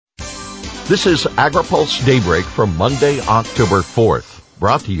This is AgriPulse Daybreak from Monday, October 4th,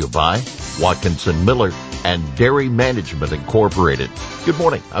 brought to you by Watkinson Miller and Dairy Management Incorporated. Good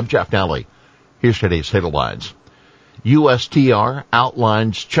morning. I'm Jeff Nally. Here's today's headlines. USTR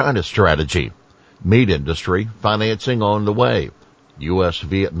outlines China strategy. Meat industry financing on the way.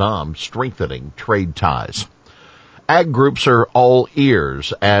 U.S.-Vietnam strengthening trade ties. Ag groups are all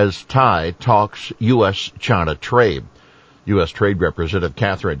ears as Tai talks U.S.-China trade. U.S. Trade Representative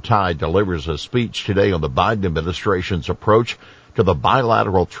Katherine Tai delivers a speech today on the Biden administration's approach to the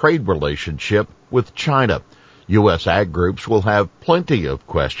bilateral trade relationship with China. U.S. ag groups will have plenty of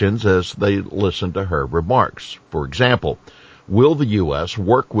questions as they listen to her remarks. For example, will the U.S.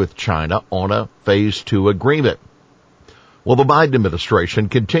 work with China on a Phase 2 agreement? Will the Biden administration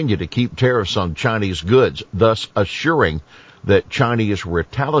continue to keep tariffs on Chinese goods, thus assuring that Chinese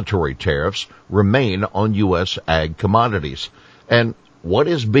retaliatory tariffs remain on U.S. ag commodities? And what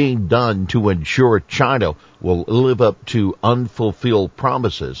is being done to ensure China will live up to unfulfilled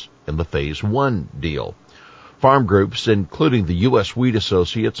promises in the Phase 1 deal? Farm groups, including the U.S. Wheat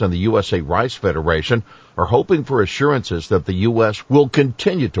Associates and the USA Rice Federation, are hoping for assurances that the U.S. will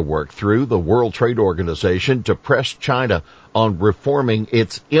continue to work through the World Trade Organization to press China on reforming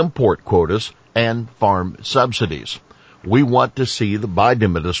its import quotas and farm subsidies. We want to see the Biden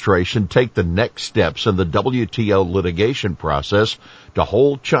administration take the next steps in the WTO litigation process to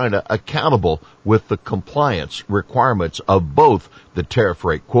hold China accountable with the compliance requirements of both the tariff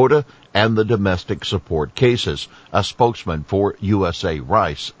rate quota and the domestic support cases, a spokesman for USA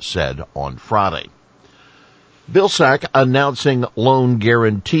Rice said on Friday. Vilsack announcing loan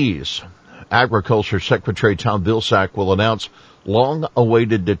guarantees. Agriculture Secretary Tom Vilsack will announce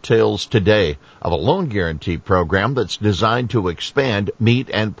long-awaited details today of a loan guarantee program that's designed to expand meat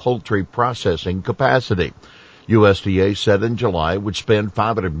and poultry processing capacity. USDA said in July it would spend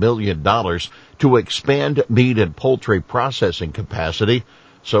 $500 million to expand meat and poultry processing capacity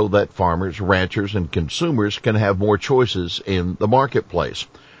so that farmers, ranchers, and consumers can have more choices in the marketplace.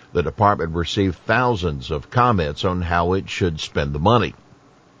 The department received thousands of comments on how it should spend the money.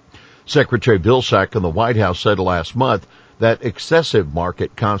 Secretary Vilsack in the White House said last month that excessive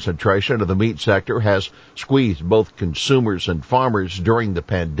market concentration of the meat sector has squeezed both consumers and farmers during the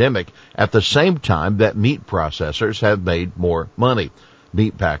pandemic at the same time that meat processors have made more money.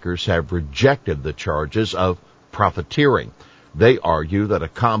 Meat packers have rejected the charges of profiteering. They argue that a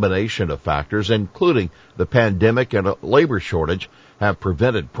combination of factors, including the pandemic and a labor shortage, have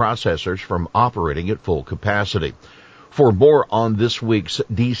prevented processors from operating at full capacity. For more on this week's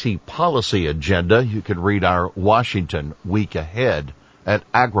D.C. policy agenda, you can read our Washington Week Ahead at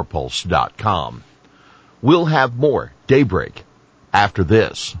agripulse.com. We'll have more Daybreak after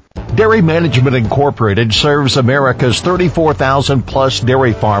this. Dairy Management Incorporated serves America's 34,000-plus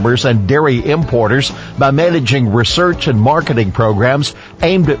dairy farmers and dairy importers by managing research and marketing programs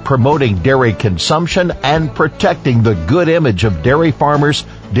aimed at promoting dairy consumption and protecting the good image of dairy farmers,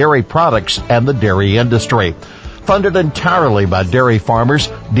 dairy products, and the dairy industry. Funded entirely by dairy farmers,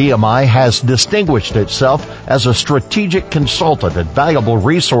 DMI has distinguished itself as a strategic consultant and valuable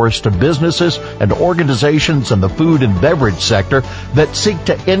resource to businesses and organizations in the food and beverage sector that seek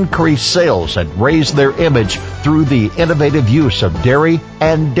to increase sales and raise their image through the innovative use of dairy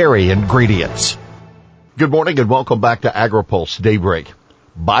and dairy ingredients. Good morning and welcome back to AgriPulse Daybreak.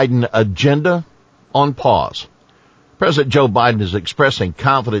 Biden agenda on pause. President Joe Biden is expressing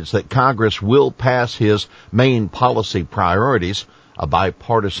confidence that Congress will pass his main policy priorities, a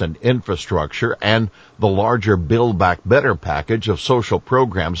bipartisan infrastructure, and the larger Build Back Better package of social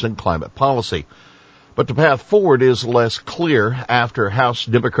programs and climate policy. But the path forward is less clear after House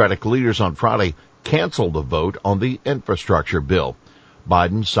Democratic leaders on Friday canceled a vote on the infrastructure bill.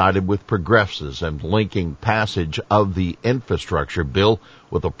 Biden sided with progressives and linking passage of the infrastructure bill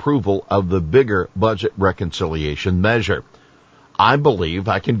with approval of the bigger budget reconciliation measure. I believe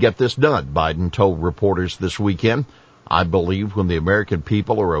I can get this done, Biden told reporters this weekend. I believe when the American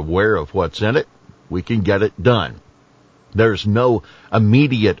people are aware of what's in it, we can get it done. There's no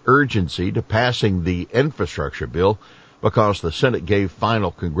immediate urgency to passing the infrastructure bill because the Senate gave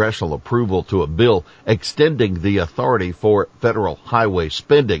final congressional approval to a bill extending the authority for federal highway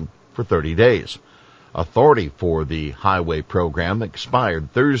spending for 30 days. Authority for the highway program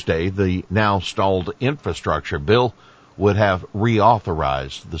expired Thursday. The now stalled infrastructure bill would have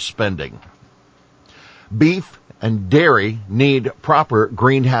reauthorized the spending. Beef and dairy need proper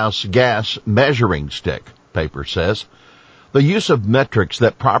greenhouse gas measuring stick, paper says. The use of metrics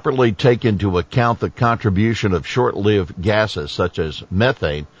that properly take into account the contribution of short-lived gases such as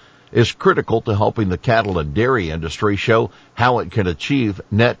methane is critical to helping the cattle and dairy industry show how it can achieve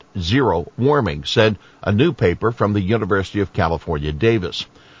net zero warming, said a new paper from the University of California, Davis.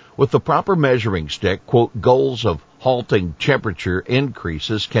 With the proper measuring stick, quote, goals of halting temperature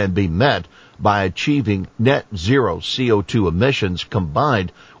increases can be met by achieving net zero CO2 emissions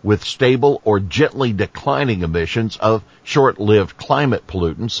combined with stable or gently declining emissions of short-lived climate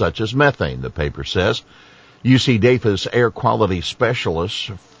pollutants such as methane, the paper says. UC Davis air quality specialist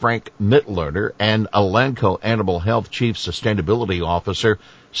Frank Mitloehner and Elanco Animal Health Chief Sustainability Officer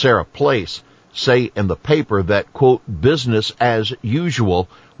Sarah Place say in the paper that, quote, business as usual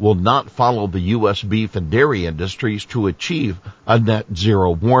will not follow the U.S. beef and dairy industries to achieve a net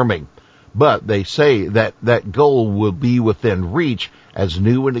zero warming. But they say that that goal will be within reach as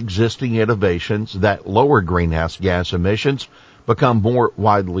new and existing innovations that lower greenhouse gas emissions become more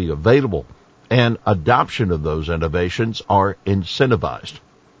widely available, and adoption of those innovations are incentivized.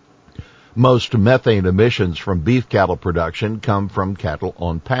 Most methane emissions from beef cattle production come from cattle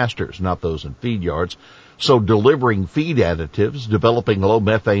on pastures, not those in feed yards. So delivering feed additives, developing low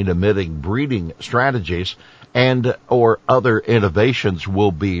methane emitting breeding strategies, and or other innovations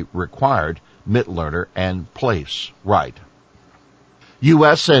will be required, Mitloehner and Place write.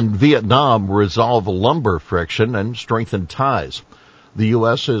 U.S. and Vietnam resolve lumber friction and strengthen ties. The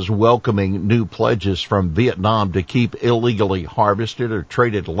U.S. is welcoming new pledges from Vietnam to keep illegally harvested or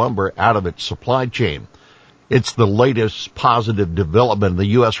traded lumber out of its supply chain. It's the latest positive development in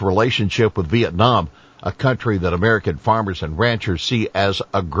the U.S. relationship with Vietnam, a country that American farmers and ranchers see as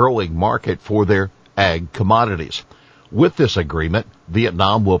a growing market for their ag commodities. With this agreement,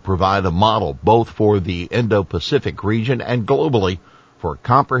 Vietnam will provide a model both for the Indo-Pacific region and globally for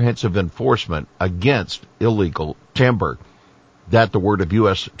comprehensive enforcement against illegal timber. That the word of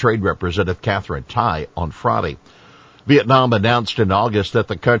U.S. Trade Representative Katherine Tai on Friday. Vietnam announced in August that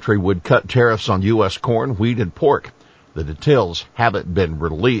the country would cut tariffs on U.S. corn, wheat, and pork. The details haven't been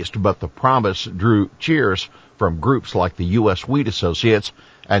released, but the promise drew cheers from groups like the U.S. Wheat Associates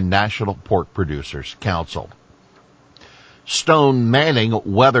and National Pork Producers Council. Stone Manning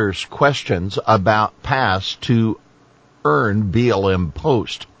weathers questions about paths to earn BLM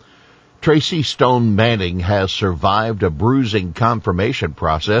post. Tracy Stone Manning has survived a bruising confirmation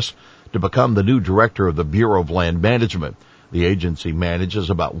process to become the new director of the Bureau of Land Management. The agency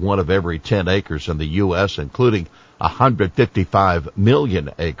manages about 1 of every 10 acres in the U.S., including 155 million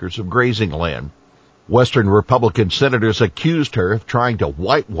acres of grazing land. Western Republican senators accused her of trying to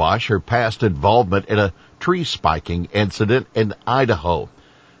whitewash her past involvement in a tree spiking incident in Idaho.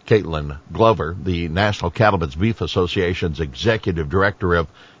 Caitlin Glover, the National Cattlemen's Beef Association's executive director of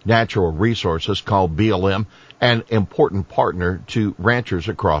natural resources, called BLM an important partner to ranchers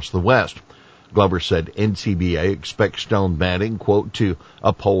across the West. Glover said NCBA expects Stone Manning, quote, to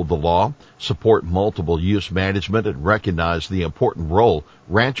uphold the law, support multiple use management, and recognize the important role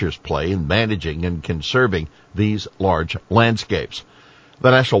ranchers play in managing and conserving these large landscapes.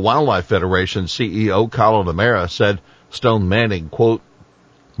 The National Wildlife Federation CEO Colin O'Mara said Stone Manning, quote,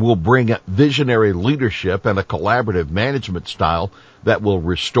 will bring visionary leadership and a collaborative management style that will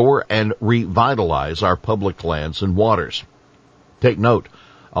restore and revitalize our public lands and waters. Take note,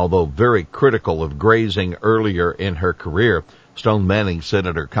 although very critical of grazing earlier in her career, Stone Manning said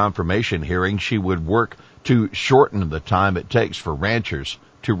at her confirmation hearing she would work to shorten the time it takes for ranchers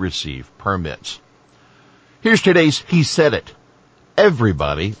to receive permits. Here's today's He Said It.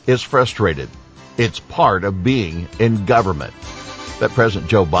 Everybody is frustrated. It's part of being in government. That President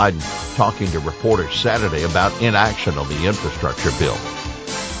Joe Biden talking to reporters Saturday about inaction on the infrastructure bill.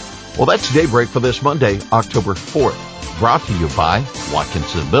 Well, that's Daybreak for this Monday, October 4th, brought to you by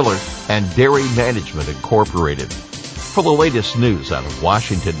Watkinson Miller and Dairy Management Incorporated. For the latest news out of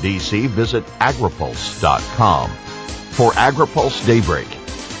Washington, D.C., visit agripulse.com. For AgriPulse Daybreak,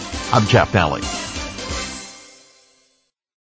 I'm Jeff Nally.